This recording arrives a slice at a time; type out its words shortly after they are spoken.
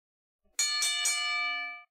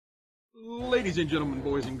Ladies and gentlemen,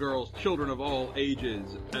 boys and girls, children of all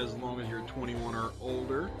ages, as long as you're 21 or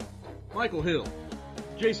older, Michael Hill,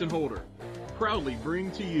 Jason Holder, proudly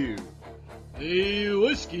bring to you the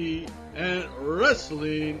Whiskey and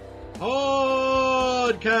Wrestling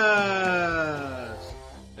Podcast.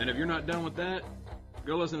 And if you're not done with that,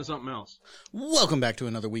 go listen to something else. Welcome back to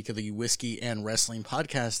another week of the Whiskey and Wrestling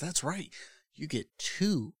Podcast. That's right. You get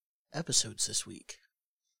 2 episodes this week.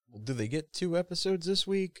 Well, do they get 2 episodes this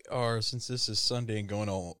week? Or since this is Sunday and going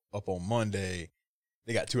up on Monday,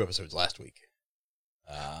 they got 2 episodes last week?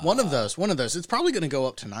 One of those. It's probably going to go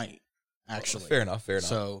up tonight, actually. Fair enough.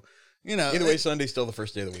 So, you know. Either way, Sunday's still the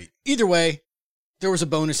first day of the week. Either way, there was a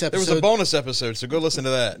bonus episode. There was a bonus episode, so go listen to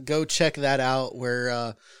that. Go check that out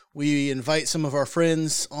where we invite some of our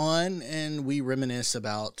friends on and we reminisce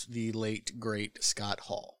about the late, great Scott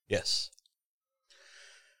Hall. Yes.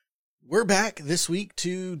 We're back this week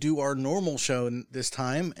to do our normal show this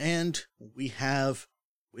time, and we have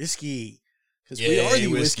whiskey, because we are the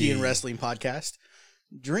Whiskey and Wrestling Podcast.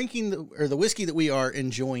 Drinking the whiskey that we are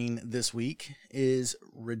enjoying this week is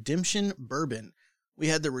Redemption Bourbon. We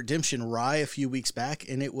had the Redemption Rye a few weeks back,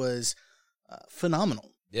 and it was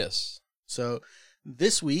phenomenal. Yes. So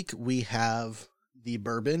this week we have the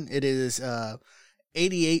bourbon. It is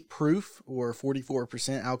 88 proof or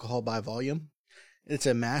 44% alcohol by volume. It's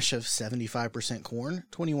a mash of 75% corn,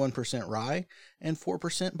 21% rye, and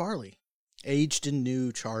 4% barley, aged in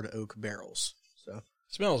new charred oak barrels. So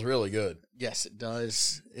Smells really good. yes, it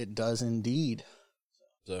does. It does indeed.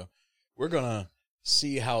 So we're going to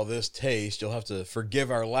see how this tastes. You'll have to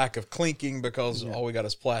forgive our lack of clinking because all we got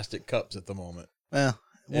is plastic cups at the moment. Well,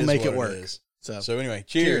 we'll make it work. So anyway,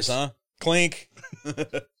 cheers, huh? Clink.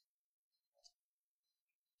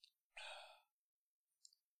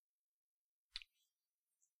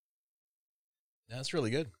 That's really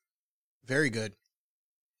good. Very good.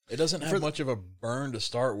 It doesn't have much of a burn to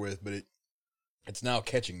start with, but it's now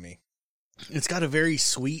catching me. It's got a very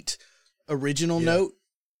sweet original note,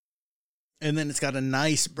 and then it's got a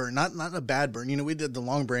nice burn, not a bad burn. You know, we did the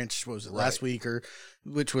Long Branch, what was it, last week,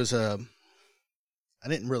 which was I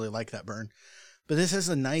didn't really like that burn, but this has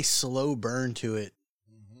a nice slow burn to it.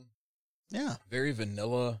 Mm-hmm. Yeah, very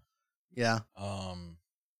vanilla. Yeah.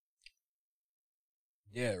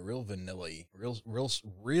 Yeah, real vanilla-y,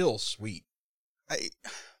 real sweet.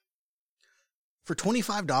 For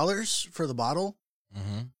 $25 for the bottle,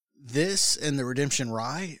 mm-hmm. This and the Redemption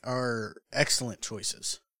Rye are excellent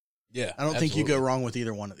choices. Yeah, I don't think you go wrong with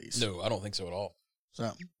either one of these. No, I don't think so at all.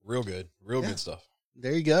 So real good, good stuff.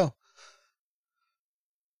 There you go.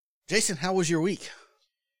 Jason, how was your week?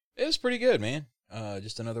 It was pretty good, man.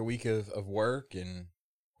 Just another week of work, and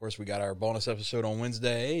of course we got our bonus episode on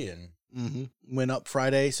Wednesday, and went up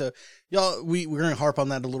Friday. So y'all, we're going to harp on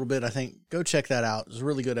that a little bit. I think go check that out. It was a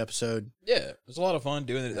really good episode. Yeah, it was a lot of fun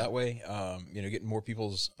doing it that way. Getting more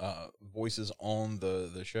people's voices on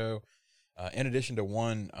the show. In addition to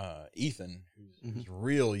one, Ethan, who's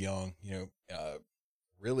real young,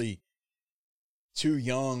 really too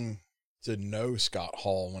young to know Scott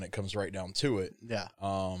Hall when it comes right down to it. Yeah.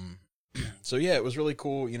 So yeah, it was really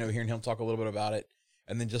cool, hearing him talk a little bit about it,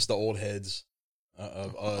 and then just the old heads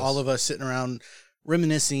of us. All of us sitting around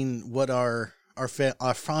reminiscing what our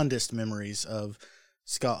fondest memories of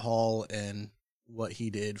Scott Hall and what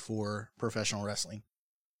he did for professional wrestling.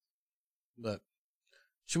 But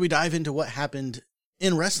should we dive into what happened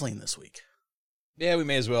in wrestling this week? Yeah, we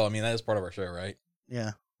may as well. I mean, that is part of our show, right?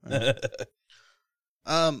 Yeah.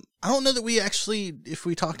 I don't know that we actually, if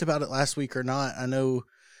we talked about it last week or not. I know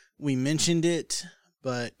we mentioned it,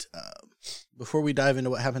 but before we dive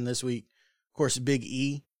into what happened this week, of course, Big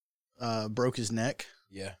E broke his neck.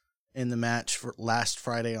 Yeah. In the match for last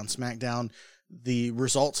Friday on SmackDown. The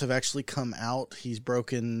results have actually come out. He's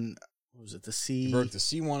broken, what was it, He broke the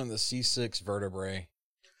C1 and the C6 vertebrae.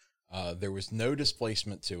 There was no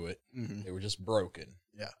displacement to it. Mm-hmm. They were just broken.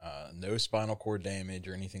 Yeah. No spinal cord damage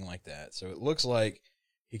or anything like that. So it looks like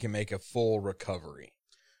he can make a full recovery.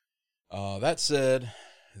 That said,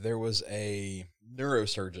 there was a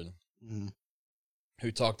neurosurgeon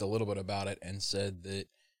who talked a little bit about it and said that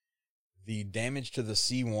the damage to the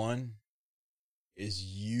C1 is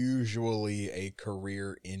usually a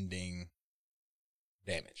career-ending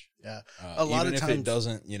damage. Yeah. A lot of times if it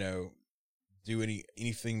doesn't, do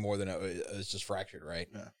anything more than it's just fractured, right?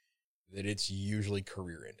 Yeah. That it's usually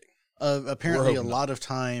career-ending. Apparently, a lot of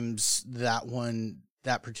times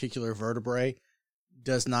that particular vertebrae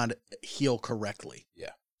does not heal correctly.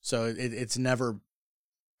 Yeah. So it's never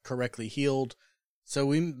correctly healed. So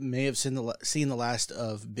we may have seen the last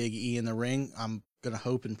of Big E in the ring. I'm going to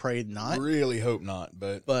hope and pray not. Really hope not,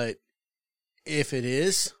 but if it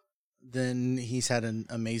is, then he's had an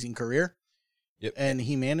amazing career. Yep. And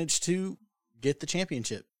he managed to get the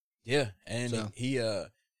championship. Yeah, and So.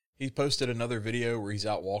 he posted another video where he's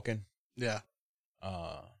out walking. Yeah.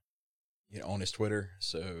 On his Twitter.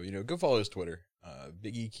 So, go follow his Twitter.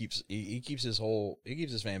 Big E keeps his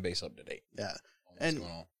fan base up to date. Yeah. And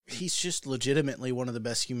he's just legitimately one of the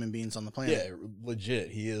best human beings on the planet. Yeah, legit.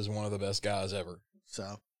 He is one of the best guys ever.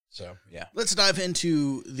 So, yeah. Let's dive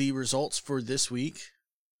into the results for this week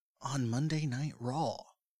on Monday Night Raw.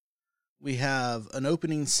 We have an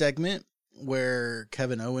opening segment where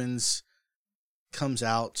Kevin Owens comes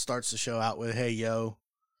out, starts the show out with, "Hey, yo,"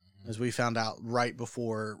 as we found out right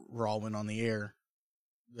before Raw went on the air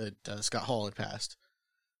that Scott Hall had passed.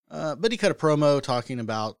 But he cut a promo talking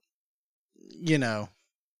about,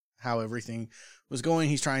 how everything was going.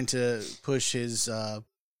 He's trying to push his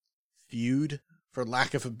feud, for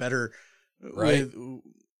lack of a better, right?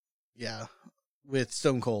 With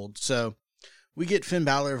Stone Cold. So we get Finn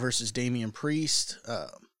Balor versus Damian Priest.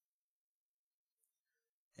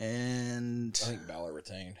 And I think Balor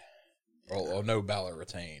retained. Well, no, Balor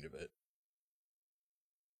retained, but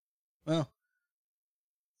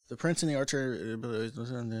the Prince and the Archer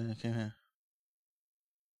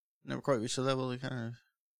never quite reached the level. They kind of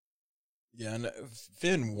and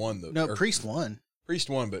Finn won Priest won. Priest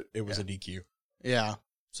won, but it was a DQ. Yeah,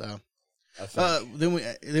 so. I think.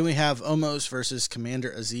 Then we have Omos versus Commander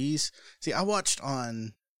Aziz. See, I watched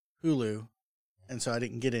on Hulu, and so I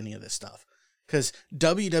didn't get any of this stuff because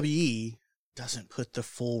WWE doesn't put the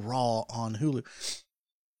full Raw on Hulu.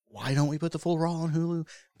 Why don't we put the full Raw on Hulu?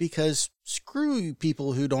 Because screw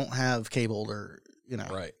people who don't have cable or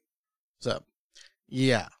Right. So,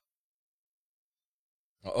 yeah.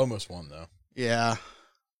 Almost won though. Yeah.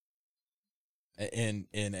 In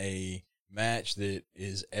a match that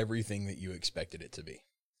is everything that you expected it to be.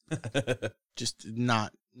 Just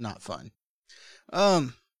not fun.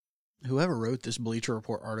 Whoever wrote this Bleacher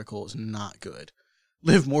Report article is not good.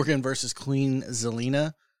 Liv Morgan versus Queen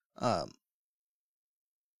Zelina.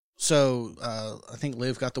 So I think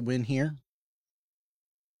Liv got the win here.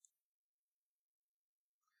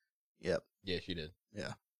 Yep. Yeah, she did.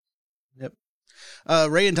 Yeah. Yep.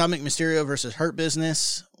 Rey and Dominic Mysterio versus Hurt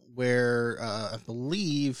Business, where I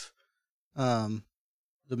believe the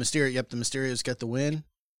Mysterios got the win.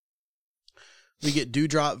 We get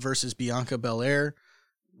Doudrop versus Bianca Belair,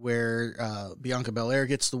 where Bianca Belair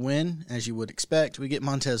gets the win, as you would expect. We get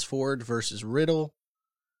Montez Ford versus Riddle.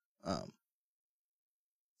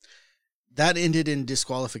 That ended in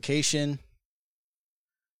disqualification,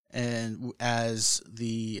 and as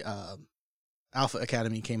the Alpha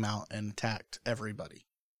Academy came out and attacked everybody.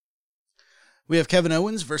 We have Kevin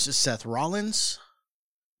Owens versus Seth Rollins.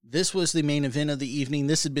 This was the main event of the evening.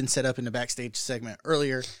 This had been set up in the backstage segment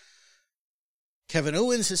earlier. Kevin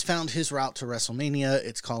Owens has found his route to WrestleMania.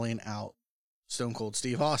 It's calling out Stone Cold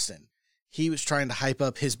Steve Austin. He was trying to hype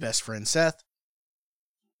up his best friend Seth,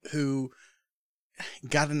 who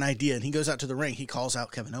got an idea, and he goes out to the ring. He calls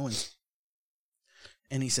out Kevin Owens,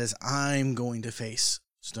 and he says, "I'm going to face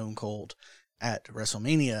Stone Cold at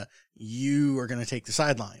WrestleMania. You are going to take the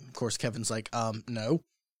sideline." Of course, Kevin's like, no,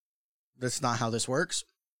 that's not how this works.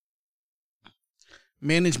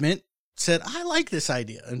 Management said, "I like this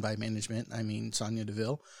idea." And by management, I mean Sonya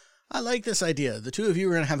Deville. "I like this idea. The two of you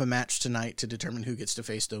are going to have a match tonight to determine who gets to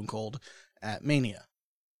face Stone Cold at Mania."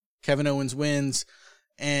 Kevin Owens wins,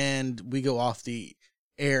 and we go off the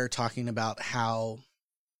air talking about how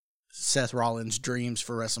Seth Rollins' dreams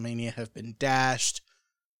for WrestleMania have been dashed.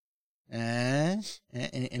 Any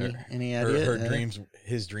idea? Her dreams,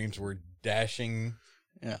 his dreams were dashing.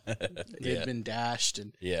 Yeah, they've been dashed,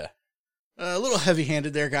 and a little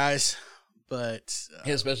heavy-handed there, guys. But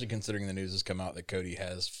especially considering the news has come out that Cody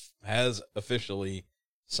has officially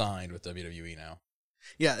signed with WWE now.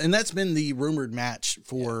 Yeah, and that's been the rumored match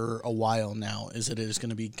for a while now. Is that it is going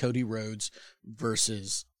to be Cody Rhodes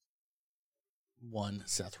versus one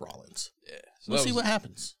Seth Rollins. Yeah, so we'll see what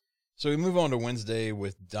happens. So we move on to Wednesday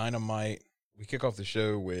with Dynamite. We kick off the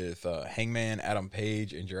show with Hangman, Adam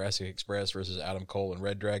Page, and Jurassic Express versus Adam Cole and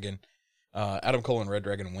Red Dragon. Adam Cole and Red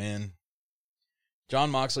Dragon win. Jon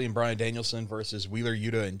Moxley and Bryan Danielson versus Wheeler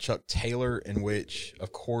Yuta and Chuck Taylor, in which,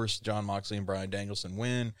 of course, Jon Moxley and Bryan Danielson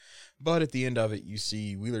win. But at the end of it, you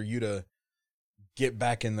see Wheeler Yuta get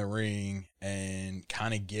back in the ring and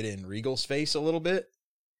kind of get in Regal's face a little bit.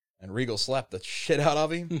 And Regal slapped the shit out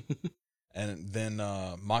of him. And then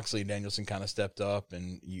Moxley and Danielson kind of stepped up,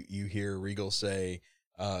 and you hear Regal say,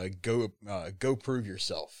 go prove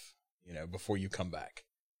yourself, before you come back.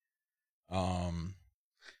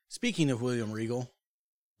 Speaking of William Regal.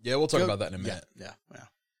 Yeah, we'll talk about that in a minute. Yeah.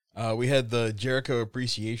 We had the Jericho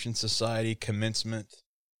Appreciation Society commencement,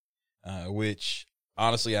 which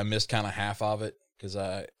honestly I missed kind of half of it because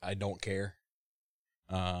I don't care.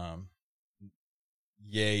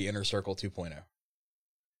 Yay, Inner Circle 2.0.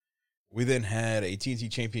 We then had a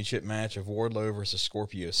TNT Championship match of Wardlow versus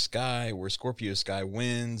Scorpio Sky, where Scorpio Sky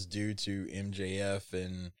wins due to MJF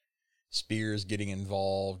and Spears getting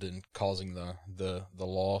involved and causing the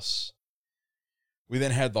loss. We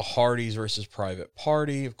then had the Hardys versus Private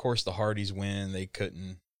Party. Of course, the Hardys win. They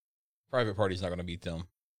couldn't. Private Party's not going to beat them.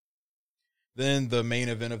 Then the main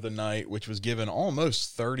event of the night, which was given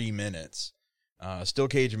almost 30 minutes. Steel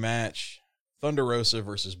cage match. Thunder Rosa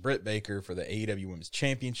versus Britt Baker for the AEW Women's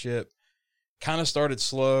Championship. Kind of started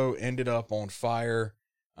slow, ended up on fire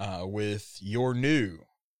with your new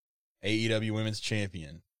AEW Women's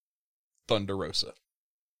Champion, Thunder Rosa.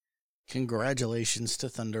 Congratulations to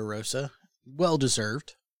Thunder Rosa. Well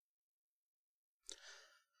deserved.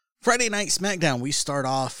 Friday Night SmackDown, we start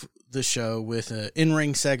off the show with an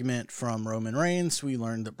in-ring segment from Roman Reigns. We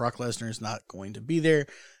learned that Brock Lesnar is not going to be there.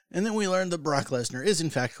 And then we learned that Brock Lesnar is in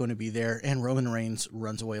fact going to be there, and Roman Reigns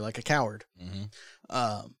runs away like a coward.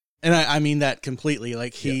 Mm-hmm. And I mean that completely.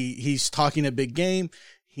 Like he's talking a big game.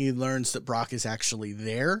 He learns that Brock is actually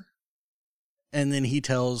there. And then he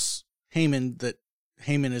tells Heyman that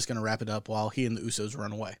Heyman is going to wrap it up while he and the Usos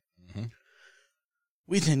run away. Mm-hmm.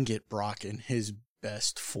 We then get Brock in his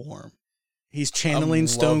best form. He's channeling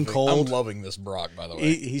Stone Cold. I'm loving this Brock, by the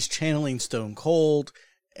way. He's channeling Stone Cold.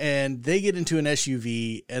 And they get into an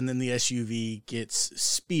SUV, and then the SUV gets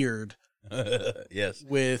speared yes,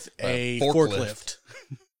 with a forklift.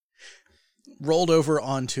 Rolled over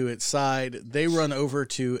onto its side. They run over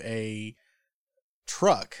to a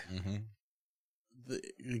truck.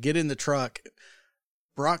 Mm-hmm. Get in the truck.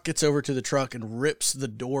 Brock gets over to the truck and rips the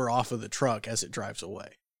door off of the truck as it drives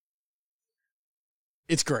away.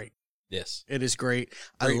 It's great. Yes. It is great.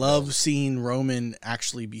 I love seeing Roman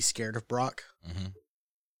actually be scared of Brock. Mm-hmm.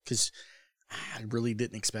 Because I really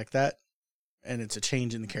didn't expect that. And it's a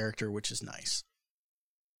change in the character, which is nice.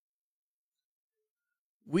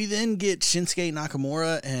 We then get Shinsuke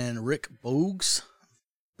Nakamura and Rick Boogs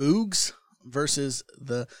versus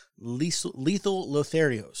the Lethal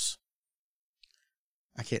Lotharios.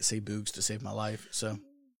 I can't say Boogs to save my life, so.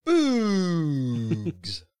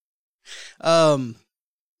 Boogs. Nakamura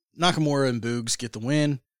and Boogs get the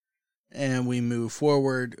win. And we move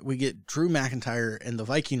forward. We get Drew McIntyre and the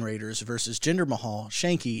Viking Raiders versus Jinder Mahal,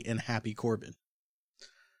 Shanky, and Happy Corbin.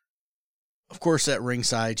 Of course, at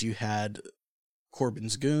ringside, you had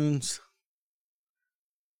Corbin's goons.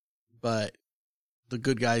 But the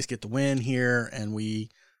good guys get the win here, and we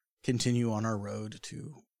continue on our road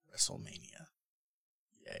to WrestleMania.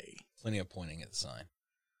 Yay. Plenty of pointing at the sign.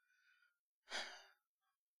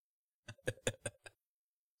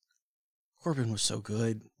 Corbin was so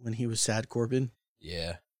good when he was sad Corbin.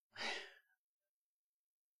 Yeah.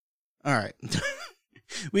 All right.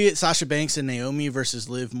 We get Sasha Banks and Naomi versus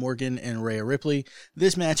Liv Morgan and Rhea Ripley.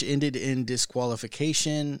 This match ended in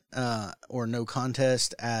disqualification or no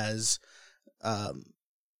contest as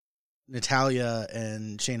Natalya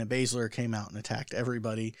and Shayna Baszler came out and attacked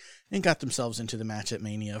everybody and got themselves into the match at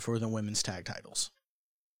Mania for the women's tag titles.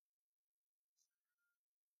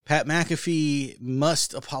 Pat McAfee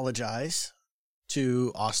must apologize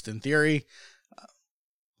to Austin Theory.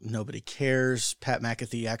 Nobody cares. Pat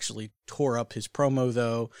McAfee actually tore up his promo,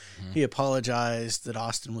 though. Mm-hmm. He apologized that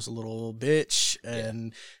Austin was a little bitch.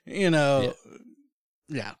 And,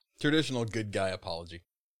 yeah. Traditional good guy apology.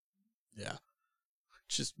 Yeah.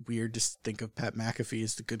 It's just weird to think of Pat McAfee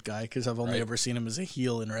as the good guy because I've only ever seen him as a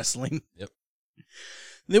heel in wrestling. Yep.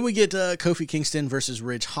 Then we get Kofi Kingston versus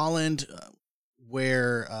Ridge Holland,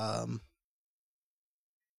 where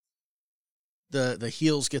the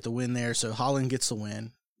heels get the win there, so Holland gets the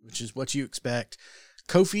win, which is what you expect.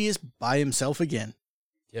 Kofi is by himself again.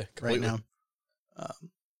 Yeah, completely. Right now.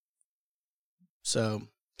 So,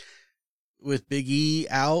 with Big E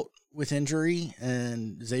out with injury,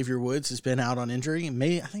 and Xavier Woods has been out on injury,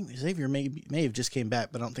 I think Xavier may have just came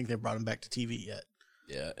back, but I don't think they brought him back to TV yet.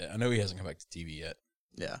 Yeah, I know he hasn't come back to TV yet.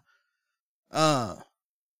 Yeah.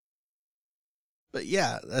 But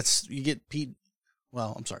yeah, you get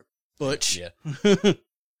Butch. Yeah.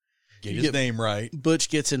 Get his name right. Butch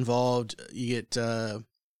gets involved. You get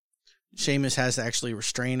Sheamus has to actually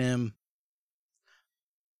restrain him.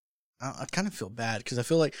 I kind of feel bad because I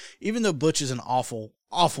feel like even though Butch is an awful,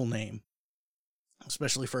 awful name,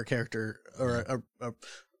 especially for a character or a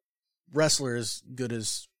wrestler as good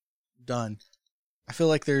as done, I feel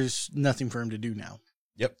like there's nothing for him to do now.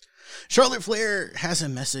 Yep. Charlotte Flair has a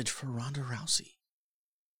message for Ronda Rousey.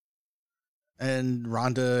 And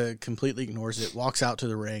Ronda completely ignores it, walks out to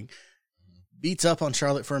the ring, beats up on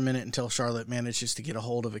Charlotte for a minute until Charlotte manages to get a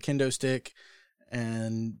hold of a kendo stick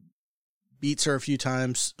and beats her a few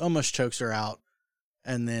times, almost chokes her out,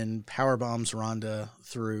 and then powerbombs Ronda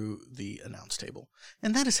through the announce table.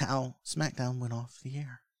 And that is how SmackDown went off the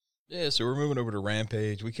air. Yeah, so we're moving over to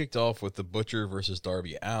Rampage. We kicked off with the Butcher versus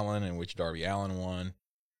Darby Allin, in which Darby Allin won.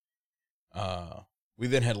 We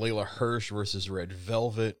then had Layla Hirsch versus Red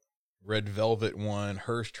Velvet. Red Velvet won.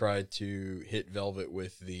 Hirsch tried to hit Velvet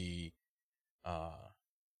with the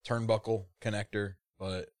turnbuckle connector,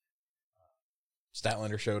 but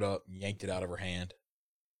Statlander showed up and yanked it out of her hand.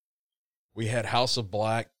 We had House of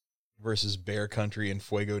Black versus Bear Country and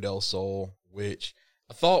Fuego del Sol, which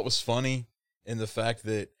I thought was funny in the fact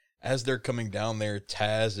that as they're coming down there,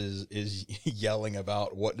 Taz is yelling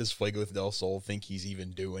about what does Fuego del Sol think he's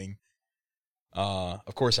even doing.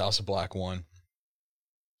 Of course, House of Black won.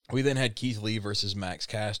 We then had Keith Lee versus Max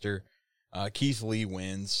Caster. Keith Lee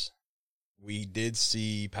wins. We did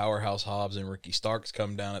see Powerhouse Hobbs and Ricky Starks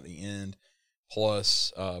come down at the end,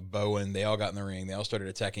 plus Bowen. They all got in the ring. They all started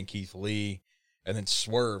attacking Keith Lee, and then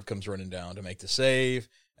Swerve comes running down to make the save,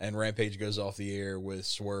 and Rampage goes off the air with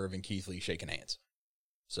Swerve and Keith Lee shaking hands.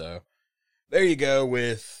 So there you go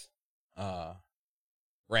with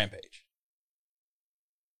Rampage.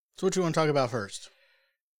 So what you want to talk about first?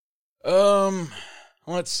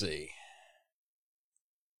 Let's see.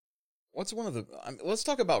 Let's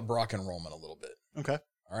talk about Brock and Roman a little bit. Okay.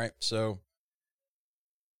 All right. So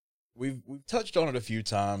we've touched on it a few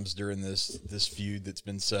times during this feud that's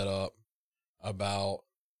been set up about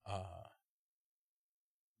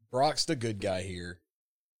Brock's the good guy here.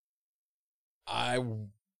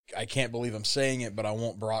 I can't believe I'm saying it, but I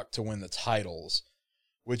want Brock to win the titles,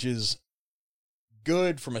 which is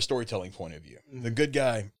good from a storytelling point of view. Mm-hmm. The good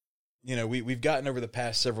guy, you know, we've gotten over the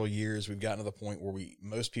past several years, we've gotten to the point where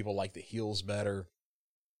most people like the heels better.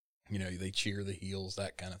 You know, they cheer the heels,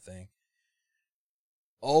 that kind of thing.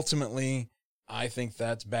 Ultimately, I think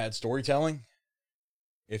that's bad storytelling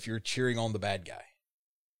if you're cheering on the bad guy.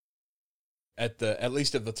 At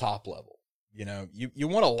least at the top level. You know, you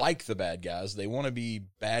want to like the bad guys. They want to be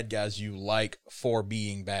bad guys you like for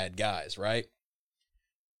being bad guys, right?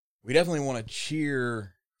 We definitely want to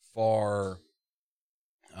cheer for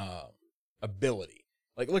ability.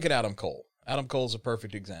 Like, look at Adam Cole. Adam Cole's a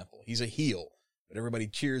perfect example. He's a heel, but everybody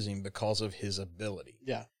cheers him because of his ability.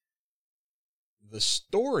 Yeah. The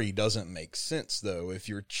story doesn't make sense, though, if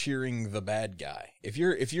you're cheering the bad guy. If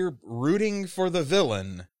you're rooting for the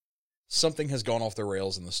villain, something has gone off the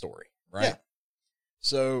rails in the story. Right? Yeah.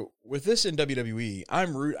 So with this in WWE,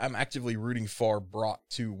 I'm actively rooting for Brock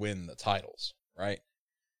to win the titles, right?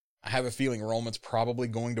 I have a feeling Roman's probably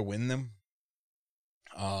going to win them.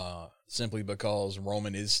 Simply because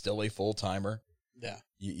Roman is still a full-timer. Yeah.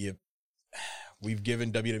 We've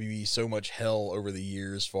given WWE so much hell over the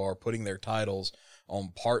years for putting their titles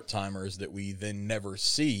on part-timers that we then never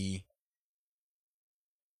see.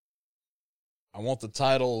 I want the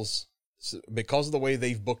titles... because of the way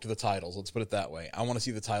they've booked the titles, let's put it that way, I want to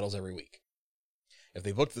see the titles every week. If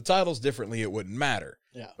they booked the titles differently, it wouldn't matter.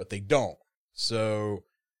 Yeah. But they don't. So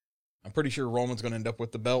I'm pretty sure Roman's going to end up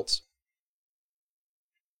with the belts.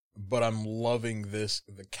 But I'm loving this,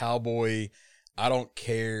 the cowboy, I don't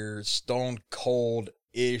care, Stone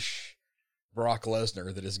Cold-ish Brock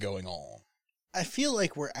Lesnar that is going on. I feel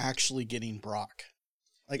like we're actually getting Brock.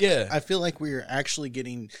 Like, yeah. I feel like we're actually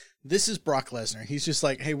getting, this is Brock Lesnar. He's just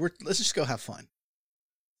like, hey, let's just go have fun.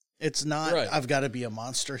 It's not, right. I've got to be a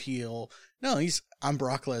monster heel. No, I'm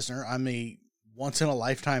Brock Lesnar. I'm a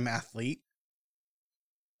once-in-a-lifetime athlete.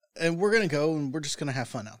 And we're going to go and we're just going to have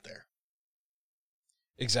fun out there.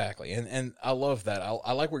 Exactly. And I love that.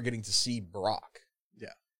 I like we're getting to see Brock.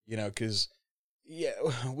 Yeah. You know, because,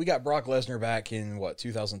 we got Brock Lesnar back in,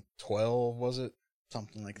 2012, was it?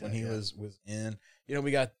 Something like that. When he was in. You know,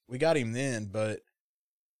 we got him then, but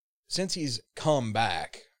since he's come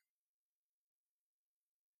back,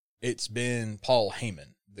 it's been Paul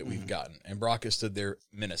Heyman that we've gotten, and Brock has stood there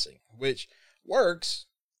menacing, which works.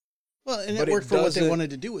 Well, and it worked for what they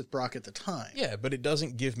wanted to do with Brock at the time. Yeah, but it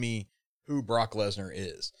doesn't give me who Brock Lesnar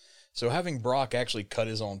is. So having Brock actually cut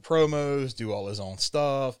his own promos, do all his own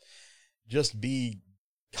stuff, just be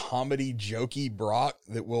comedy jokey Brock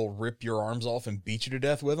that will rip your arms off and beat you to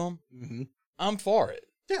death with them. Mm-hmm. I'm for it.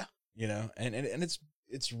 Yeah. You know, and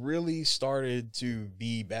it's really started to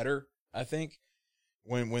be better, I think.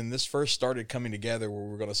 When this first started coming together where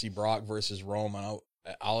we're going to see Brock versus Roman,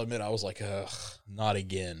 I'll admit I was like, ugh, not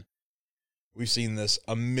again. We've seen this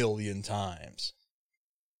a million times.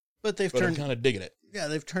 But I'm kind of digging it. Yeah,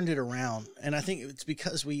 they've turned it around. And I think it's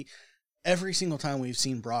because every single time we've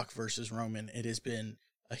seen Brock versus Roman, it has been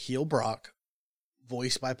a heel Brock,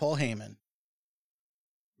 voiced by Paul Heyman,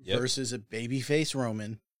 versus a babyface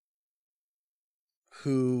Roman,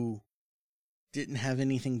 who didn't have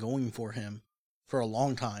anything going for him for a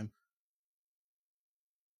long time,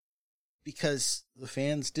 because the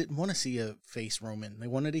fans didn't want to see a face Roman. They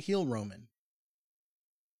wanted a heel Roman.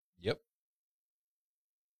 Yep.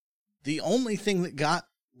 The only thing that got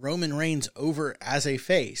Roman Reigns over as a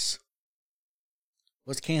face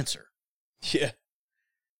was cancer. Yeah.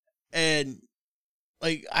 And,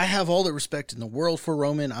 like, I have all the respect in the world for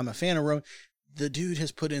Roman. I'm a fan of Roman. The dude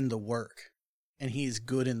has put in the work, and he is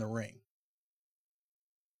good in the ring.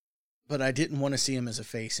 But I didn't want to see him as a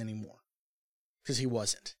face anymore, because he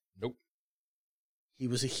wasn't. Nope. He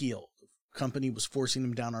was a heel. The company was forcing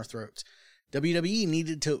him down our throats. WWE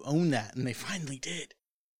needed to own that, and they finally did.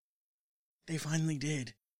 They finally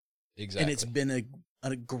did. Exactly. And it's been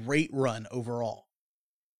a great run overall.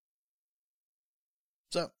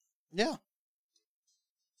 So, yeah.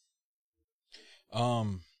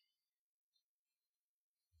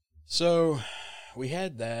 So we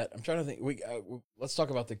had that. I'm trying to think. Let's talk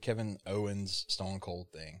about the Kevin Owens Stone Cold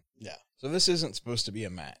thing. Yeah. So this isn't supposed to be a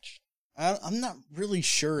match. I'm not really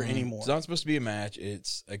sure anymore. It's not supposed to be a match.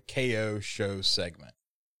 It's a KO show segment.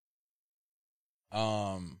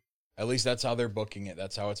 At least that's how they're booking it.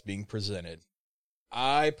 That's how it's being presented.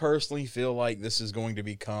 I personally feel like this is going to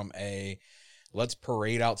become let's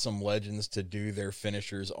parade out some legends to do their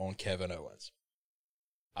finishers on Kevin Owens.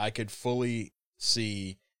 I could fully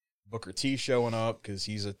see Booker T showing up because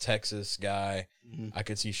he's a Texas guy. Mm-hmm. I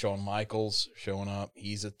could see Shawn Michaels showing up.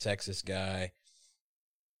 He's a Texas guy.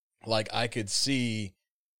 Like, I could see,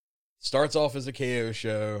 starts off as a KO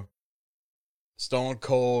show. Stone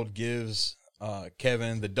Cold gives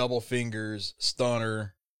Kevin the double fingers,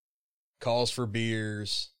 stunner, calls for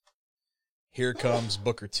beers. Here comes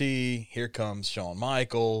Booker T. Here comes Shawn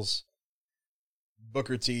Michaels.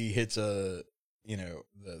 Booker T hits the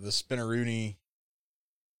spinneroonie.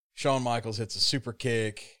 Shawn Michaels hits a super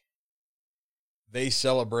kick. They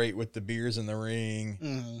celebrate with the beers in the ring.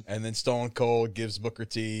 Mm-hmm. And then Stone Cold gives Booker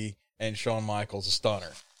T and Shawn Michaels a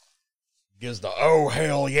stunner. Gives the, oh,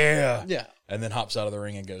 hell yeah. Yeah. And then hops out of the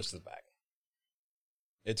ring and goes to the back.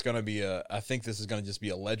 It's going to be I think this is going to just be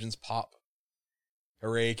a Legends pop.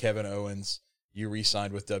 Hooray, Kevin Owens. You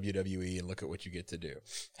re-signed with WWE and look at what you get to do.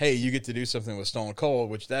 Hey, you get to do something with Stone Cold,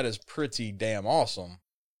 which that is pretty damn awesome.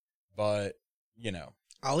 But,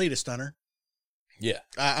 I'll eat a stunner. Yeah.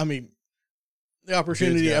 I mean, the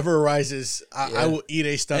opportunity ever arises, I will eat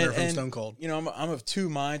a stunner from Stone Cold. I'm of two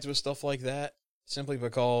minds with stuff like that, simply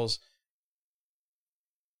because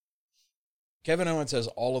Kevin Owens has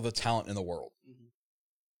all of the talent in the world. Mm-hmm.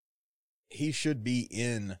 He should be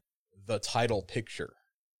in the title picture.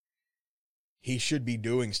 He should be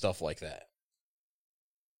doing stuff like that.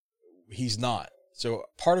 He's not. So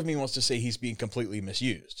part of me wants to say he's being completely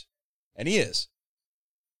misused. And he is.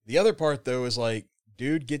 The other part, though, is like,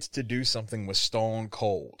 dude gets to do something with Stone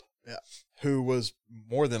Cold. Yeah. Who was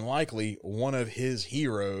more than likely one of his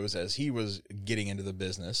heroes as he was getting into the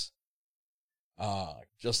business.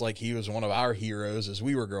 Just like he was one of our heroes as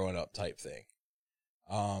we were growing up type thing.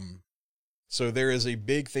 So there is a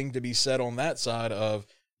big thing to be said on that side of,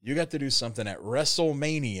 you got to do something at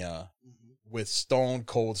WrestleMania with Stone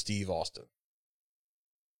Cold Steve Austin.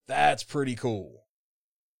 That's pretty cool.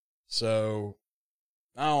 So,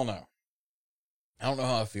 I don't know. I don't know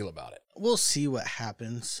how I feel about it. We'll see what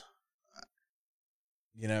happens.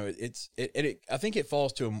 I think it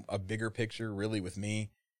falls to a bigger picture, really, with me.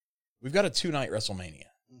 We've got a 2-night WrestleMania.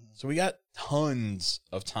 Mm-hmm. So we got tons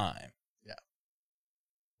of time. Yeah.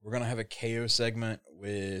 We're going to have a KO segment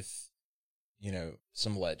with,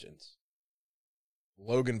 some legends.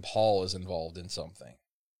 Logan Paul is involved in something.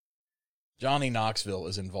 Johnny Knoxville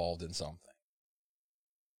is involved in something.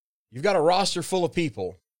 You've got a roster full of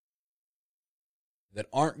people that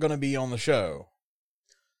aren't going to be on the show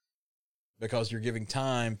because you're giving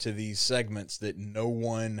time to these segments that no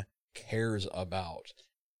one cares about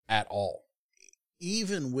at all.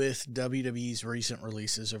 Even with WWE's recent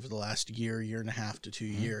releases over the last year and a half to 2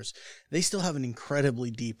 years, they still have an incredibly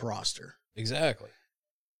deep roster. Exactly.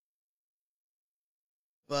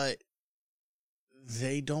 But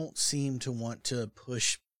they don't seem to want to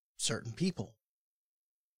push certain people.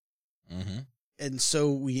 Mm-hmm. And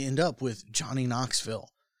so we end up with Johnny Knoxville,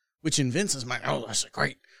 which in Vince's mind, oh, that's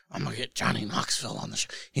great. I'm going to get Johnny Knoxville on the show.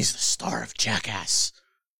 He's the star of Jackass.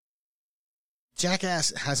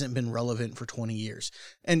 Jackass hasn't been relevant for 20 years.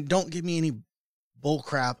 And don't give me any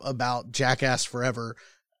bullcrap about Jackass Forever.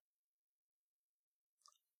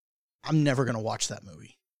 I'm never going to watch that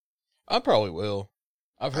movie. I probably will.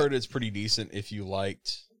 I've heard it's pretty decent. If you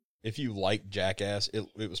liked Jackass,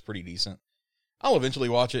 it was pretty decent. I'll eventually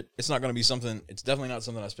watch it. It's not going to be something. It's definitely not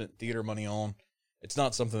something I spent theater money on. It's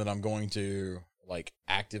not something that I'm going to like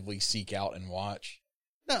actively seek out and watch.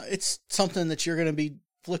 No, it's something that you're going to be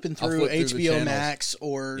flipping through HBO Max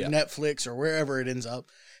or Netflix or wherever it ends up.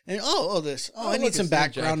 And I need some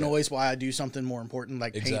background noise while I do something more important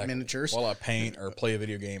like paint miniatures. While I paint or play a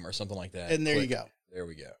video game or something like that. And there you go. There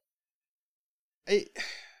we go.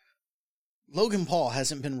 Logan Paul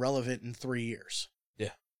hasn't been relevant in 3 years. Yeah.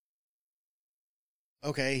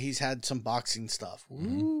 Okay, he's had some boxing stuff.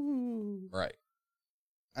 Mm-hmm. Right.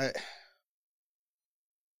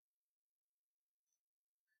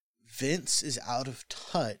 Vince is out of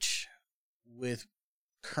touch with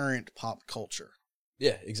current pop culture.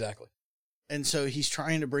 Yeah, exactly. And so he's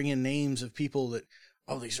trying to bring in names of people that,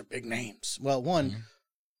 these are big names. Well, one,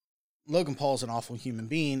 Logan Paul's an awful human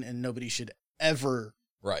being, and nobody should ever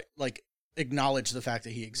acknowledge the fact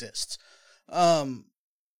that he exists.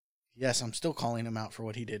 Yes, I'm still calling him out for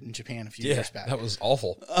what he did in Japan a few years back. That was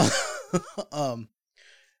awful.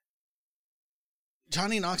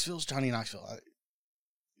 Johnny Knoxville's Johnny Knoxville.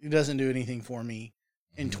 He doesn't do anything for me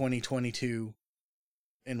in 2022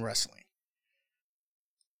 in wrestling.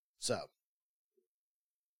 So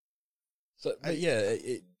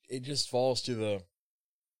it just falls to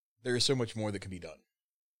there is so much more that can be done,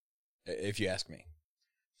 if you ask me.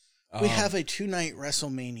 We have a 2-night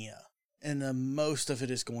WrestleMania, and the most of it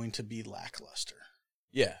is going to be lackluster.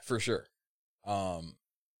 Yeah, for sure.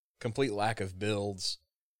 Complete lack of builds.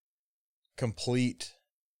 Complete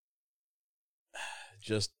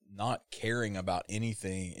just not caring about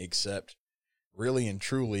anything except really and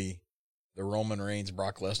truly the Roman Reigns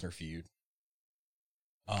Brock Lesnar feud.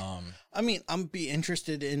 I'm be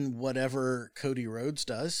interested in whatever Cody Rhodes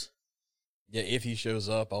does. Yeah, if he shows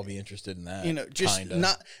up, I'll be interested in that. Just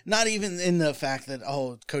kinda. Not even in the fact that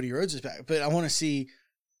Cody Rhodes is back, but I want to see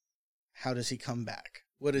how does he come back?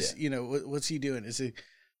 What is what's he doing? Is he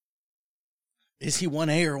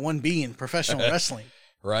 1A or 1B in professional wrestling?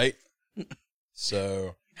 Right.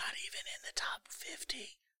 So not even in the top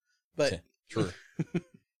 50. But true.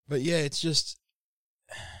 But yeah,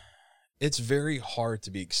 it's very hard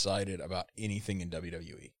to be excited about anything in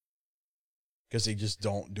WWE because they just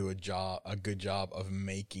don't do a good job of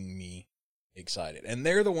making me excited. And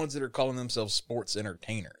they're the ones that are calling themselves sports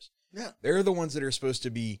entertainers. Yeah. They're the ones that are supposed to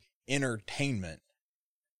be entertainment.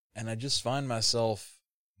 And I just find myself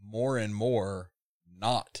more and more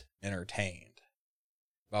not entertained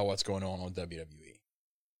by what's going on with WWE.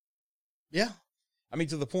 Yeah. I mean,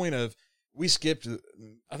 to the point of, we skipped,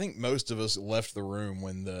 I think most of us left the room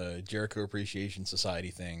when the Jericho Appreciation Society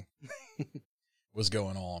thing was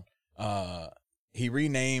going on. He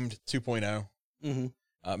renamed 2.0,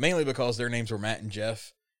 mainly because their names were Matt and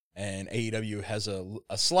Jeff, and AEW has a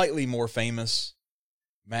slightly more famous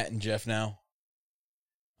Matt and Jeff now.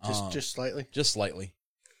 Just slightly? Just slightly.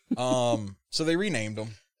 So they renamed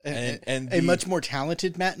them. And a much more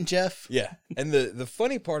talented Matt and Jeff. Yeah. And the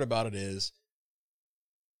funny part about it is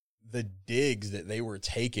the digs that they were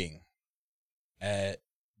taking at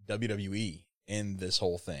WWE in this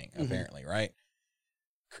whole thing, apparently, right?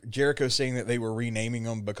 Jericho saying that they were renaming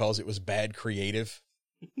them because it was bad creative.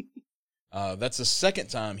 That's the second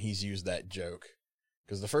time he's used that joke,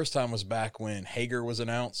 because the first time was back when Hager was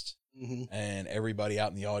announced and everybody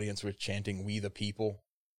out in the audience was chanting, "We the people."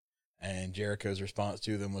 And Jericho's response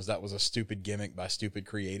to them was, "That was a stupid gimmick by stupid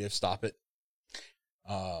creative. Stop it."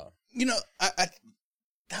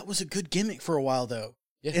 That was a good gimmick for a while, though.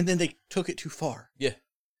 Yeah. And then they took it too far. Yeah.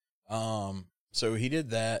 So he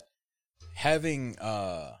did that. Having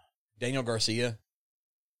Daniel Garcia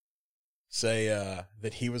say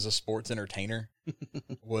that he was a sports entertainer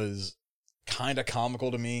was kind of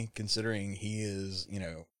comical to me, considering he is,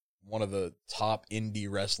 one of the top indie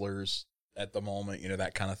wrestlers at the moment,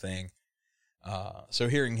 that kind of thing. So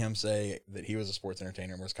hearing him say that he was a sports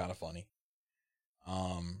entertainer was kind of funny.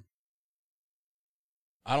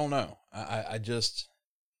 I don't know. I just,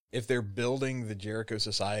 if they're building the Jericho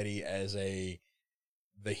Society as the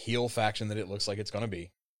heel faction that it looks like it's going to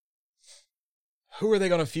be, who are they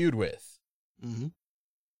going to feud with? Are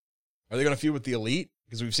they going to feud with the Elite?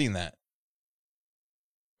 Because we've seen that.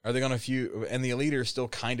 Are they going to feud? And the Elite are still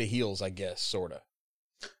kind of heels, I guess, sort of.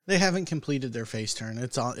 They haven't completed their face turn.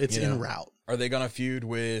 It's en route. Are they going to feud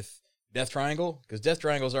with Death Triangle? Because Death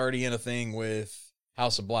Triangle's already in a thing with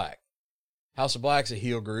House of Black. House of Black's a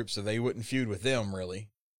heel group, so they wouldn't feud with them, really.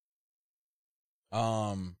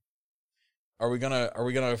 Are Are we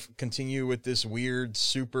gonna continue with this weird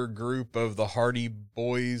super group of the Hardy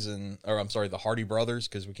Boys the Hardy Brothers,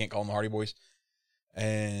 because we can't call them the Hardy Boys,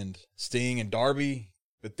 and Sting and Darby,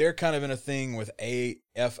 but they're kind of in a thing with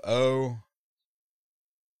AFO.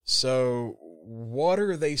 So what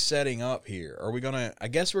are they setting up here? Are we gonna? I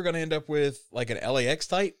guess we're gonna end up with like an LAX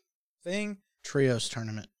type thing, trios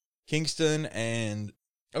tournament. Kingston and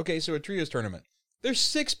so a trios tournament. There's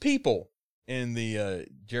 6 people in the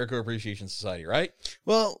Jericho Appreciation Society, right?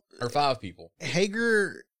 Well, or 5 people.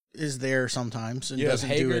 Hager is there sometimes and doesn't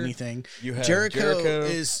do anything. You have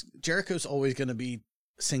Jericho's always going to be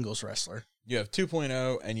singles wrestler. You have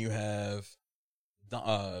 2.0 and you have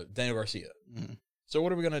Daniel Garcia. Mm-hmm. So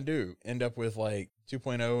what are we going to do? End up with like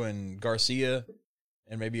 2.0 and Garcia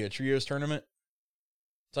and maybe a trios tournament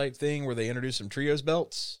type thing where they introduce some trios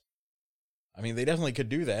belts? I mean, they definitely could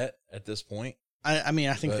do that at this point. I mean,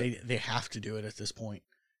 I think they have to do it at this point.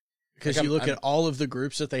 Because you look at all of the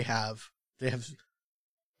groups that they have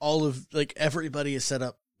all of, like, everybody is set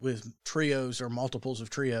up with trios or multiples of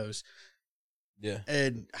trios. Yeah.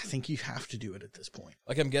 And I think you have to do it at this point.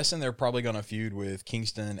 Like, I'm guessing they're probably going to feud with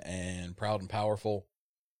Kingston and Proud and Powerful.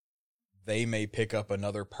 They may pick up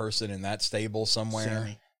another person in that stable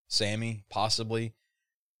somewhere. Sammy, possibly.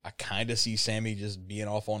 I kind of see Sammy just being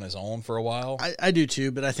off on his own for a while. I do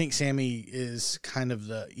too, but I think Sammy is kind of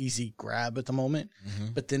the easy grab at the moment.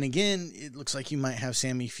 Mm-hmm. But then again, it looks like you might have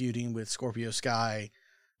Sammy feuding with Scorpio Sky.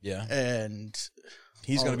 Yeah. And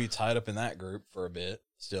he's going to be tied up in that group for a bit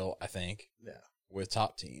still, I think. Yeah. With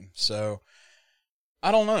Top Team. So,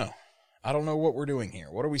 I don't know. I don't know what we're doing here.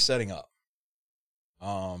 What are we setting up?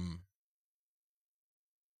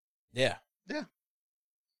 Yeah. Yeah.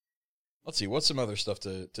 Let's see. What's some other stuff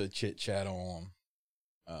to chit-chat on?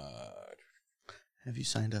 Have you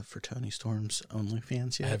signed up for Tony Storm's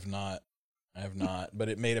OnlyFans yet? I have not. But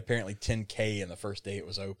it made apparently 10K in the first day it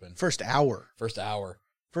was open. First hour.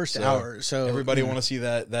 So everybody want to see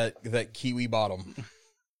that Kiwi bottom.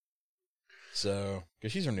 So,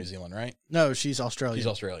 because she's from New Zealand, right? No, she's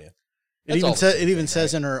Australian. It even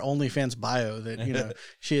says in her OnlyFans bio that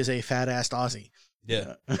she is a fat-assed Aussie.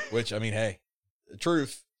 Yeah. Which, I mean, hey,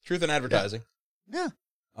 truth in advertising. Yeah.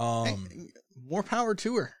 More power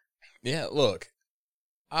to her. Yeah. Look,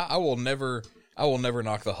 I will never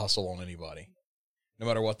knock the hustle on anybody, no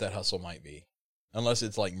matter what that hustle might be, unless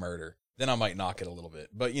it's like murder. Then I might knock it a little bit,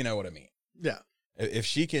 but you know what I mean. Yeah. If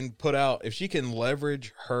she can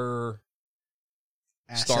leverage her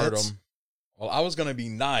assets. Stardom. Well, I was going to be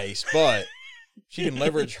nice, but she can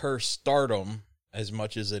leverage her stardom as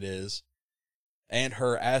much as it is and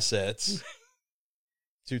her assets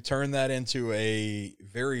to turn that into a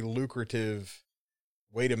very lucrative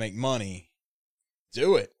way to make money.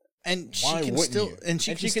 Do it. And she can still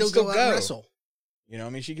go out and wrestle. You know, I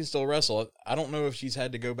mean, she can still wrestle. I don't know if she's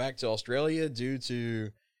had to go back to Australia due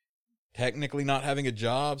to technically not having a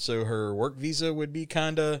job, so her work visa would be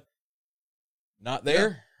kind of not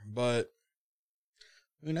there, but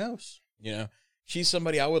who knows? You know, she's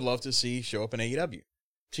somebody I would love to see show up in AEW.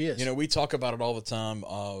 She is. You know, we talk about it all the time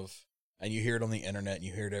and you hear it on the internet and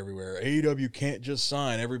you hear it everywhere. AEW can't just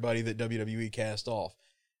sign everybody that WWE cast off.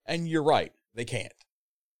 And you're right, they can't.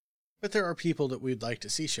 But there are people that we'd like to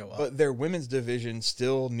see show up. But their women's division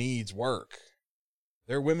still needs work.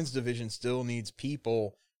 Their women's division still needs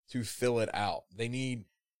people to fill it out. They need,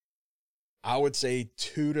 I would say,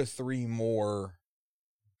 2 to 3 more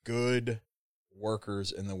good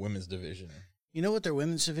workers in the women's division. You know what their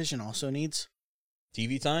women's division also needs?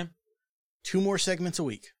 TV time? 2 more segments a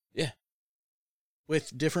week. Yeah.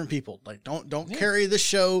 With different people. Like, don't carry the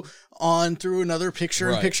show on through another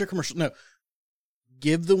picture-in-picture commercial. No.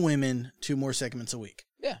 Give the women 2 more segments a week.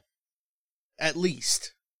 Yeah. At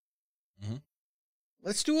least. Mm-hmm.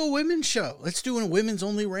 Let's do a women's show. Let's do a women's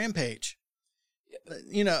only Rampage.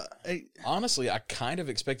 You know, honestly, I kind of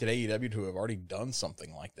expected AEW to have already done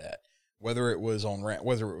something like that. Whether it was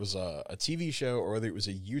a TV show or whether it was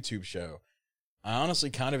a YouTube show. I honestly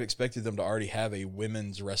kind of expected them to already have a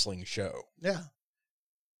women's wrestling show. Yeah.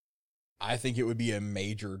 I think it would be a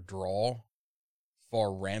major draw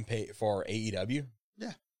for AEW.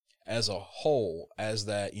 Yeah. As a whole, as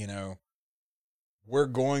that, you know, we're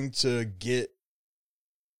going to get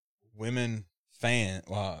women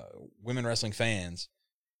wrestling fans,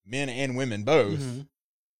 men and women both,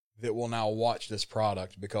 that will now watch this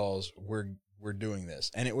product because we're doing this.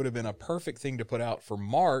 And it would have been a perfect thing to put out for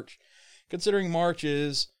March, considering March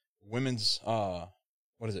is women's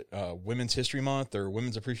Women's History Month or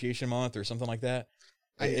Women's Appreciation Month or something like that.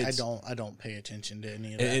 I don't pay attention to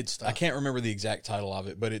any of that stuff. I can't remember the exact title of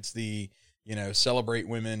it, but it's the, you know, celebrate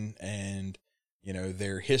women and you know,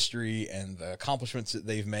 their history and the accomplishments that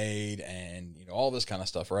they've made and, you know, all this kind of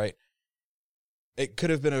stuff, right? It could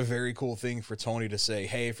have been a very cool thing for Tony to say,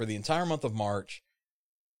 hey, for the entire month of March,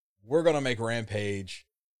 we're going to make Rampage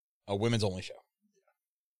a women's only show,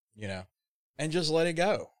 you know, and just let it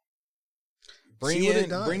go. Bring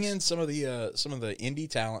in some of the indie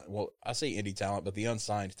talent. Well, I say indie talent, but the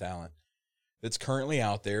unsigned talent that's currently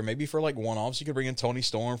out there. Maybe for like one-offs, you could bring in Toni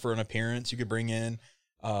Storm for an appearance. You could bring in,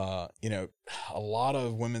 you know, a lot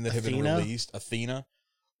of women that have been released. Athena,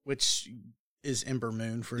 which is Ember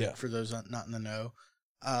Moon for those not in the know.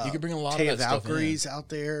 You could bring a lot Taya of that Valkyrie's stuff in. out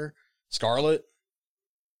there.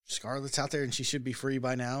 Scarlett's out there, and she should be free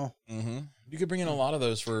by now. Mm-hmm. You could bring in a lot of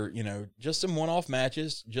those for, you know, just some one-off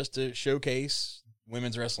matches, just to showcase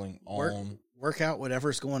women's wrestling on. Work out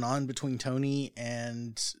whatever's going on between Tony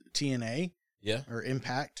and TNA. Yeah. Or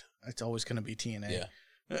Impact. It's always going to be TNA. Yeah.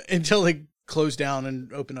 Until they close down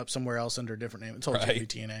and open up somewhere else under a different name. It's always going to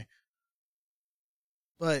be TNA.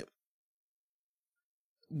 But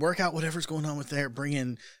work out whatever's going on with there. Bring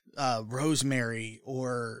in Rosemary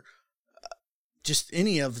or just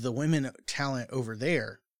any of the women talent over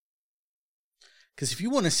there. Because if you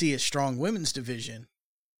want to see a strong women's division,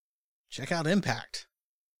 check out Impact.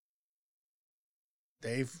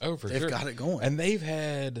 They've got it going. And they've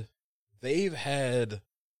had the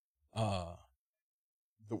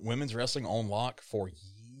women's wrestling on lock for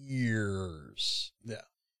years. Yeah.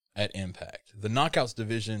 At Impact. The Knockouts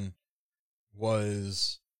division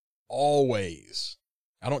was always,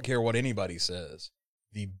 I don't care what anybody says,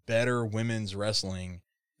 the better women's wrestling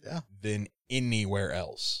than anywhere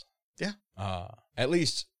else. Yeah. At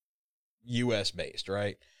least US based,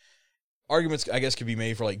 right? Arguments, I guess, could be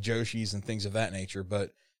made for like Joshi's and things of that nature,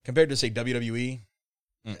 but compared to, say, WWE,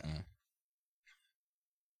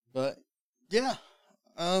 But, yeah.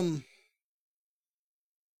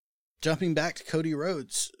 Jumping back to Cody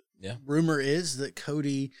Rhodes. Yeah. Rumor is that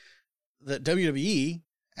WWE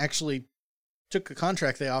actually took a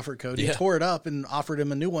contract they offered Cody, tore it up, and offered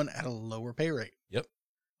him a new one at a lower pay rate. Yep.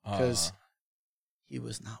 Because he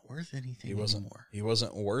was not worth anything anymore. He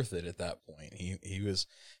wasn't worth it at that point.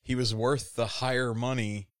 He was worth the higher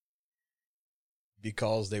money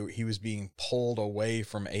because he was being pulled away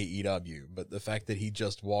from AEW. But the fact that he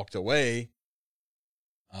just walked away,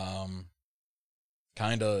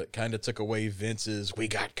 kind of took away Vince's, we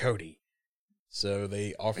got Cody. So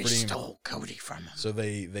they offered him, stole Cody from him. So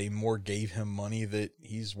they more gave him money that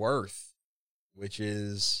he's worth, which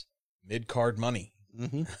is mid-card money.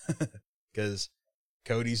 Because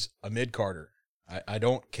Cody's a mid-carder. I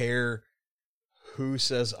don't care who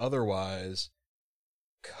says otherwise.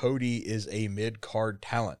 Cody is a mid-card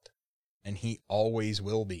talent, and he always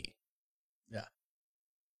will be. Yeah.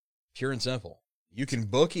 Pure and simple. You can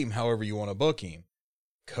book him however you want to book him.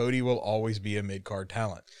 Cody will always be a mid-card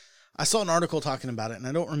talent. I saw an article talking about it, and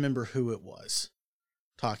I don't remember who it was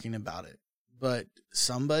talking about it, but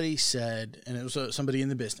somebody said, and it was somebody in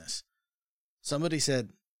the business, somebody said,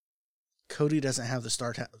 Cody doesn't have the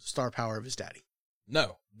star power of his daddy.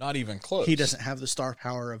 No, not even close. He doesn't have the star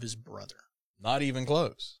power of his brother. Not even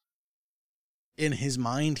close. In his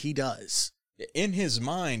mind, he does. In his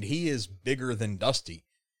mind, he is bigger than Dusty.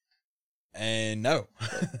 And no,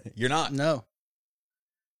 you're not. No.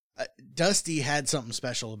 Dusty had something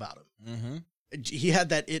special about him. Mm-hmm. He had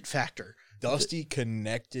that it factor. Dusty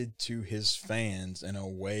connected to his fans in a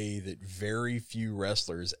way that very few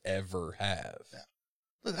wrestlers ever have. Yeah.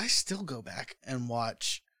 Look, I still go back and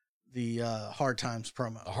watch the Hard Times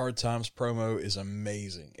promo. The Hard Times promo is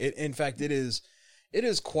amazing. In fact, it is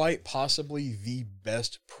quite possibly the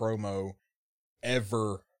best promo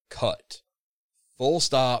ever cut. Full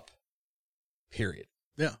stop, period.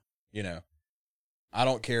 Yeah. You know, I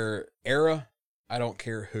don't care era, I don't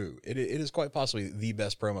care who. It is quite possibly the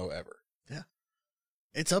best promo ever. Yeah.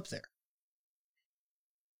 It's up there.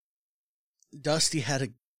 Dusty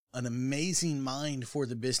had an amazing mind for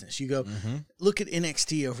the business. You go, look at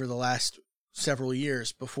NXT over the last several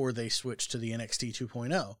years before they switched to the NXT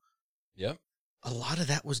 2.0. Yep. A lot of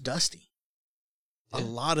that was Dusty. Yeah. A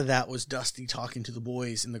lot of that was Dusty talking to the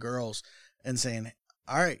boys and the girls and saying,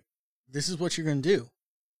 all right, this is what you're going to do.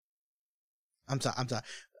 I'm sorry.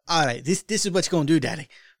 All right, this is what you're going to do, Daddy.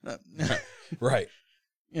 Right.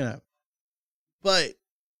 You know, but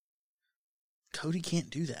Cody can't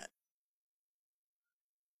do that.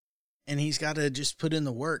 And he's got to just put in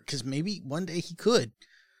the work, because maybe one day he could.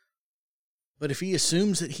 But if he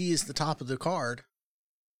assumes that he is the top of the card,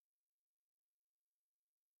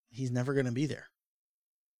 he's never going to be there.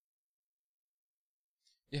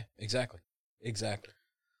 Yeah, exactly.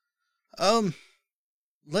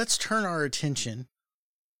 Let's turn our attention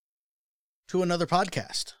to another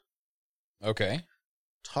podcast. Okay.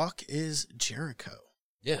 Talk is Jericho.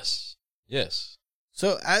 Yes. Yes.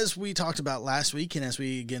 So as we talked about last week, and as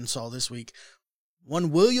we again saw this week,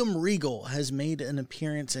 one William Regal has made an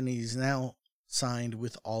appearance, and he's now signed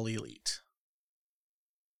with All Elite.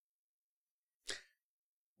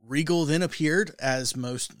 Regal then appeared, as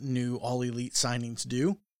most new All Elite signings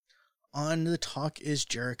do, on the Talk is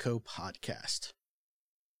Jericho podcast.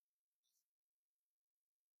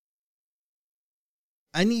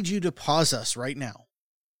 I need you to pause us right now.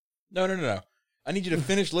 No. I need you to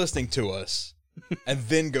finish listening to us and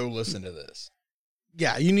then go listen to this.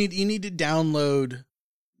 Yeah, you need to download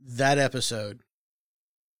that episode.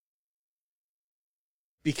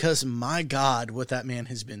 Because my God, what that man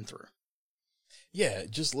has been through. Yeah,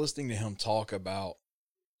 just listening to him talk about,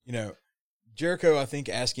 Jericho, I think,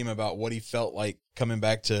 asked him about what he felt like coming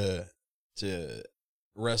back to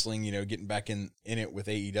wrestling, getting back in it with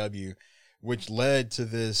AEW, which led to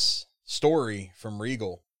this story from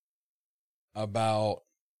Regal about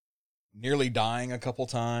nearly dying a couple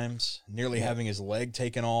times, nearly having his leg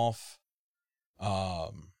taken off,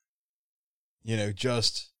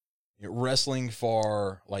 just wrestling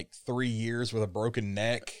for like 3 years with a broken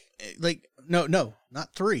neck. Like, no,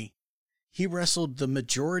 not 3. He wrestled the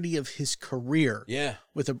majority of his career. Yeah.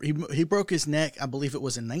 He broke his neck, I believe it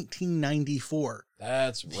was in 1994.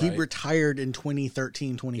 That's right. He retired in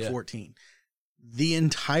 2013, 2014. Yeah. The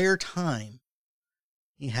entire time,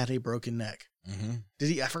 he had a broken neck.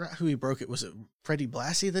 Mm-hmm. I forgot who he broke it. Was it Freddie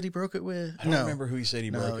Blassie that he broke it with? I don't remember who he said he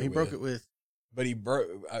broke it with. No, he broke it with. But he broke,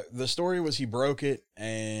 the story was he broke it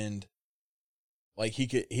and like he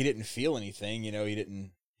didn't feel anything,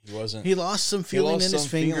 he lost some feeling in his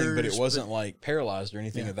fingers, but it wasn't like paralyzed or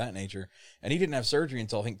anything of that nature. And he didn't have surgery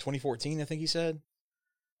until I think 2014, I think he said.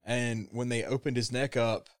 And when they opened his neck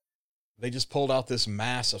up, they just pulled out this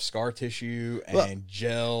mass of scar tissue and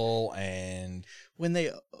gel. And when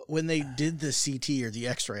they did the CT or the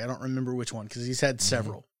X-ray, I don't remember which one because he's had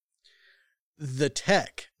several.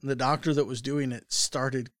 The doctor that was doing it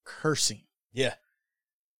started cursing. Yeah.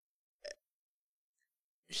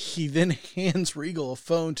 He then hands Regal a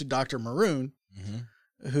phone to Dr. Maroon,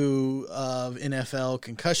 who of NFL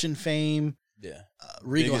concussion fame. Yeah.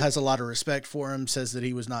 Regal has a lot of respect for him, says that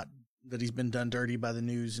he's been done dirty by the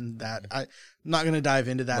news and that. I'm not going to dive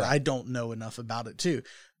into that. Right. I don't know enough about it too.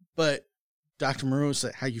 But Dr. Maroon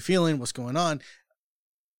said, "How you feeling? What's going on?"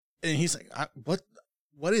 And he's like,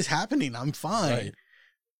 what is happening? I'm fine. Right.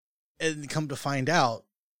 And come to find out,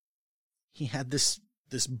 he had this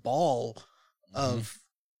ball of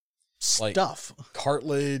stuff, like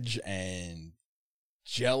cartilage and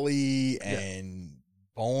jelly and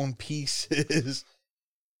bone pieces.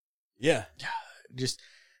 Yeah. Just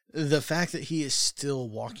the fact that he is still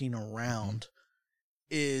walking around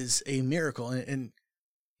is a miracle. And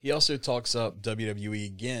he also talks up WWE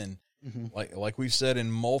again, like we've said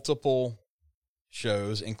in multiple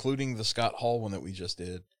shows, including the Scott Hall one that we just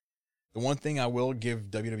did. The one thing I will give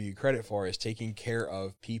WWE credit for is taking care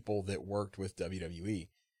of people that worked with WWE.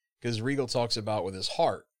 Because Regal talks about with his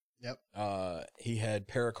heart. Yep. He had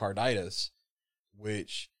pericarditis,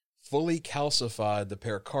 which fully calcified the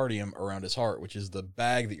pericardium around his heart, which is the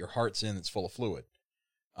bag that your heart's in that's full of fluid.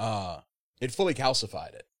 It fully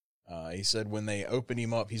calcified it. He said when they opened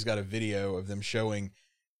him up, he's got a video of them showing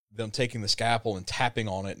them taking the scalpel and tapping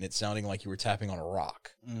on it, and it sounding like you were tapping on a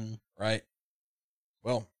rock. Right?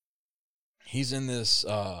 Well, he's in this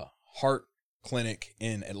heart clinic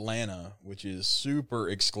in Atlanta, which is super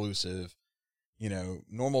exclusive.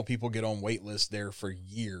 Normal people get on wait lists there for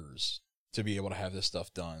years to be able to have this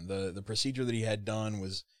stuff done. The procedure that he had done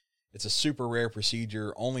it's a super rare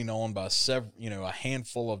procedure, only known by a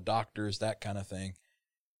handful of doctors, that kind of thing.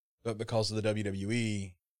 But because of the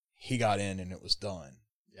WWE, he got in and it was done.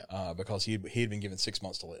 Yeah. Because he had been given 6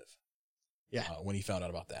 months to live. Yeah. When he found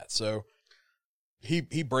out about that. So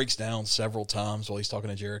he breaks down several times while he's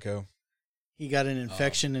talking to Jericho. He got an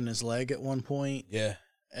infection in his leg at one point. Yeah.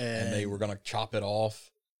 And they were going to chop it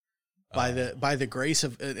off. By the grace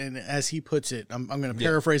of, and as he puts it, I'm going to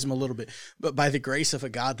paraphrase him a little bit, but by the grace of a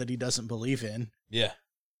God that he doesn't believe in. Yeah.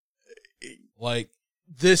 Like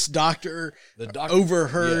this doctor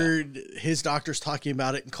overheard his doctors talking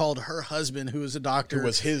about it and called her husband, who is a doctor,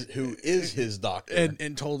 who is his doctor,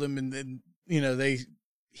 and told him, and then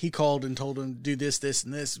he called and told him do this,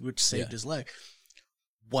 and this, which saved his leg.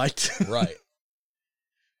 What? Right.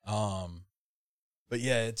 But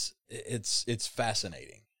yeah, it's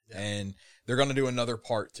fascinating. Yeah. And they're going to do another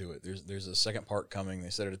part to it. There's a second part coming. They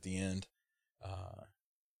said it at the end.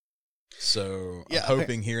 So I'm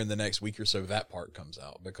hoping here in the next week or so that part comes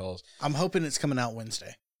out, because I'm hoping it's coming out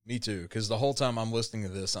Wednesday. Me too. Because the whole time I'm listening to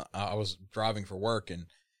this, I was driving for work, and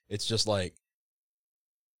it's just like,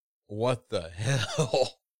 what the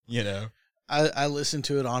hell? You know? I listen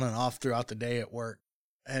to it on and off throughout the day at work,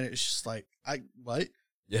 and it's just like, what?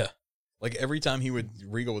 Yeah. Like every time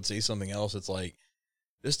Regal would say something else, it's like,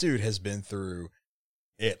 this dude has been through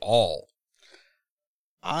it all.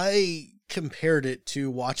 I compared it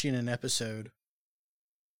to watching an episode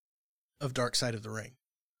of Dark Side of the Ring.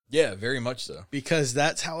 Yeah, very much so. Because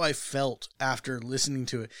that's how I felt after listening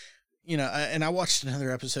to it. You know, and I watched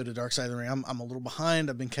another episode of Dark Side of the Ring. I'm a little behind.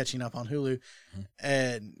 I've been catching up on Hulu. Mm-hmm.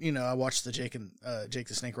 And, you know, I watched the Jake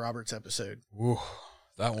the Snake Roberts episode. Ooh,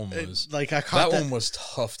 that one was... that one was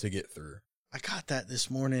tough to get through. I caught that this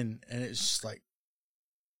morning, and it's just like,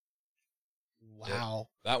 wow.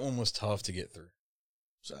 Yeah, that one was tough to get through.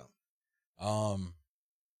 So...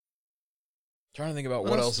 trying to think about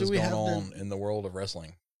what else is going on in the world of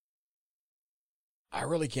wrestling. I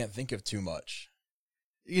really can't think of too much.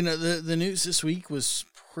 You know, the news this week was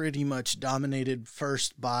pretty much dominated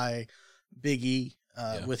first by Big E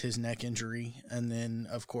with his neck injury. And then,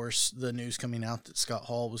 of course, the news coming out that Scott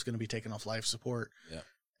Hall was going to be taken off life support. Yeah.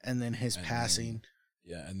 And then his passing.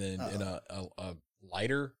 And then in a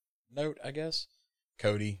lighter note, I guess,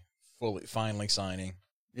 Cody finally signing.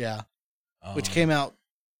 Yeah. Which came out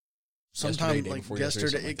sometime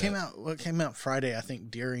yesterday. It came out Friday, I think,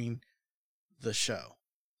 during the show.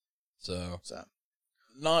 So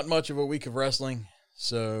not much of a week of wrestling.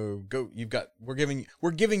 So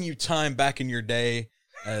we're giving you time back in your day,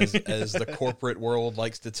 as the corporate world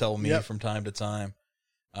likes to tell me from time to time.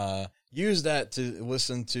 Use that to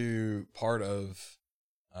listen to part of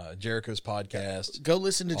Jericho's podcast. Go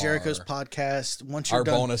listen to Jericho's podcast once you're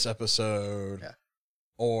done. Our bonus episode,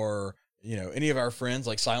 or any of our friends,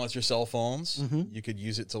 like Silence Your Cell Phones. Mm-hmm. You could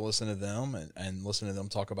use it to listen to them and listen to them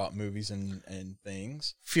talk about movies and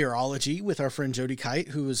things. Fearology with our friend Jody Kite,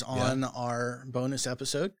 who was on our bonus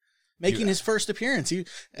episode, making his first appearance.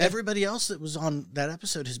 Everybody else that was on that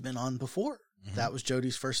episode has been on before. Mm-hmm. That was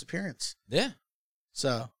Jody's first appearance. Yeah.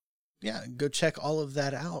 So, go check all of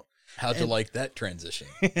that out. How'd you like that transition?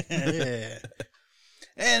 Yeah.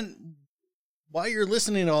 And while you're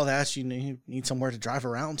listening to all that, you need somewhere to drive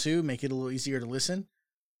around to, make it a little easier to listen.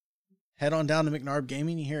 Head on down to McNarb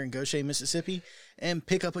Gaming here in Goshen, Mississippi, and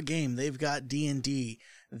pick up a game. They've got D&D.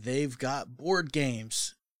 They've got board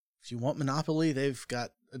games. If you want Monopoly, they've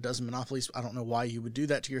got a dozen Monopolies. I don't know why you would do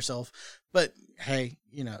that to yourself, but hey,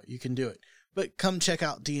 you can do it. But come check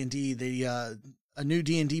out D&D. A new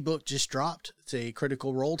D&D book just dropped. It's a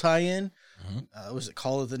Critical Role tie-in. Mm-hmm. Was it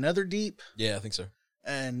Call of the Netherdeep? Yeah, I think so.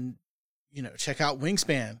 And check out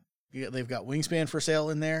Wingspan. They've got Wingspan for sale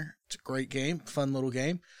in there. It's a great game, fun little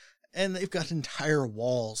game. And they've got entire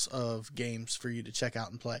walls of games for you to check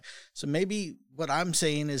out and play. So maybe what I'm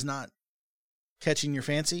saying is not catching your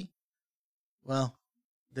fancy. Well,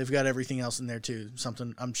 they've got everything else in there too.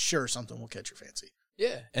 I'm sure something will catch your fancy.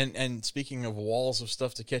 Yeah. And speaking of walls of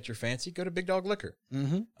stuff to catch your fancy, go to Big Dog Liquor.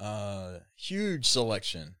 Mm-hmm. Huge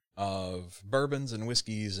selection of bourbons and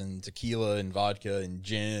whiskeys and tequila and vodka and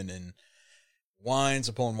gin and wines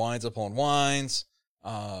upon wines upon wines.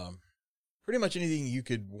 Pretty much anything you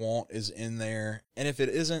could want is in there. And if it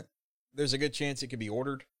isn't, there's a good chance it could be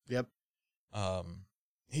ordered. Yep.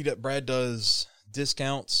 Brad does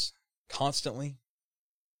discounts constantly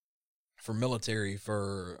for military,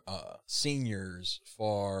 for seniors,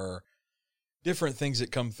 for different things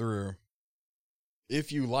that come through.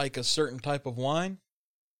 If you like a certain type of wine,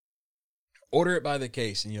 order it by the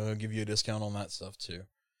case, and he'll give you a discount on that stuff too.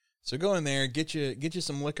 So go in there, get you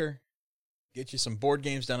some liquor, get you some board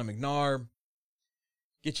games down at McNarb,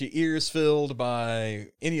 get your ears filled by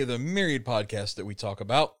any of the myriad podcasts that we talk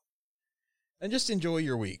about, and just enjoy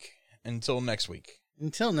your week. Until next week.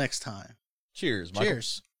 Until next time. Cheers, Michael.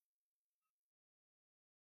 Cheers.